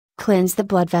Cleanse the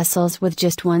blood vessels with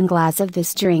just 1 glass of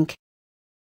this drink.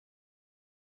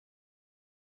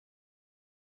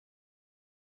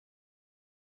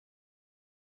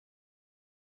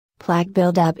 Plaque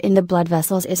buildup in the blood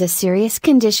vessels is a serious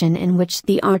condition in which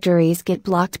the arteries get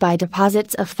blocked by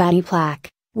deposits of fatty plaque,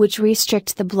 which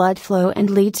restrict the blood flow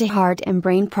and lead to heart and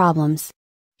brain problems.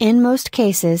 In most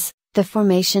cases, the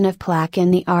formation of plaque in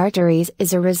the arteries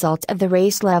is a result of the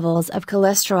raised levels of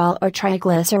cholesterol or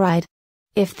triglyceride.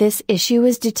 If this issue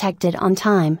is detected on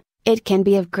time, it can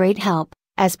be of great help,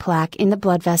 as plaque in the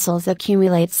blood vessels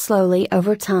accumulates slowly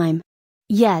over time.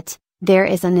 Yet, there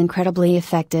is an incredibly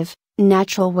effective,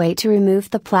 natural way to remove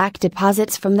the plaque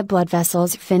deposits from the blood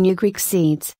vessels: fenugreek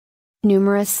seeds.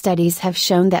 Numerous studies have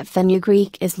shown that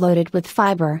fenugreek is loaded with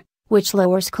fiber, which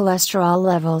lowers cholesterol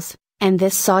levels, and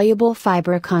this soluble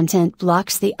fiber content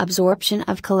blocks the absorption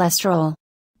of cholesterol.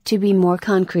 To be more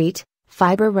concrete,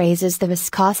 fiber raises the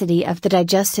viscosity of the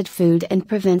digested food and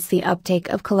prevents the uptake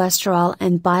of cholesterol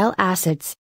and bile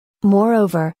acids.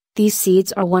 Moreover, these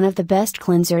seeds are one of the best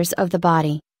cleansers of the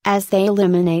body, as they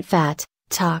eliminate fat,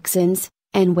 toxins,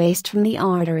 and waste from the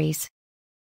arteries.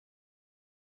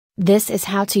 This is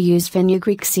how to use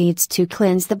fenugreek seeds to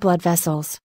cleanse the blood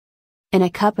vessels. In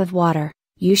a cup of water,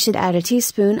 you should add a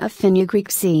teaspoon of fenugreek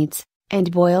seeds,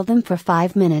 and boil them for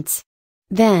 5 minutes.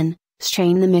 Then,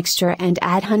 strain the mixture and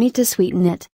add honey to sweeten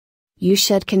it. You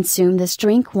should consume this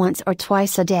drink once or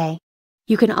twice a day.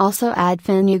 You can also add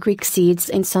fenugreek seeds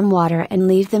in some water and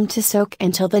leave them to soak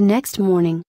until the next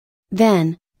morning.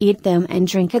 Then, eat them and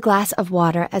drink a glass of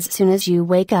water as soon as you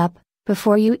wake up,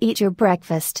 before you eat your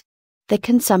breakfast. The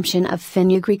consumption of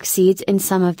fenugreek seeds in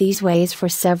some of these ways for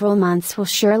several months will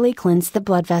surely cleanse the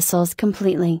blood vessels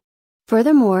completely.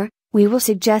 Furthermore, we will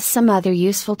suggest some other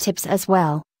useful tips as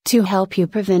well, to help you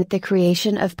prevent the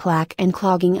creation of plaque and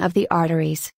clogging of the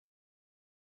arteries.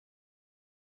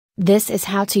 This is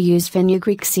how to use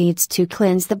fenugreek seeds to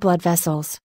cleanse the blood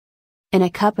vessels. In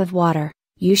a cup of water,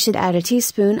 you should add a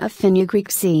teaspoon of fenugreek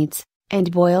seeds,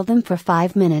 and boil them for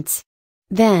 5 minutes.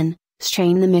 Then,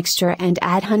 strain the mixture and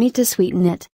add honey to sweeten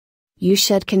it. You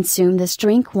should consume this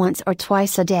drink once or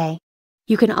twice a day.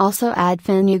 You can also add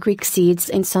fenugreek seeds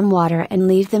in some water and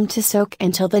leave them to soak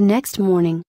until the next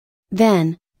morning.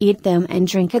 Then, eat them and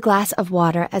drink a glass of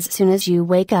water as soon as you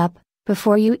wake up,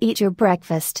 before you eat your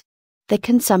breakfast. The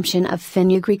consumption of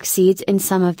fenugreek seeds in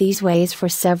some of these ways for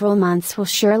several months will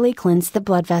surely cleanse the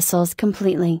blood vessels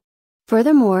completely.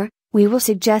 Furthermore, we will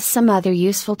suggest some other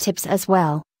useful tips as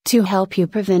well, to help you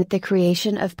prevent the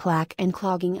creation of plaque and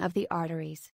clogging of the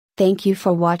arteries. Thank you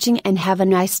for watching and have a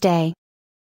nice day.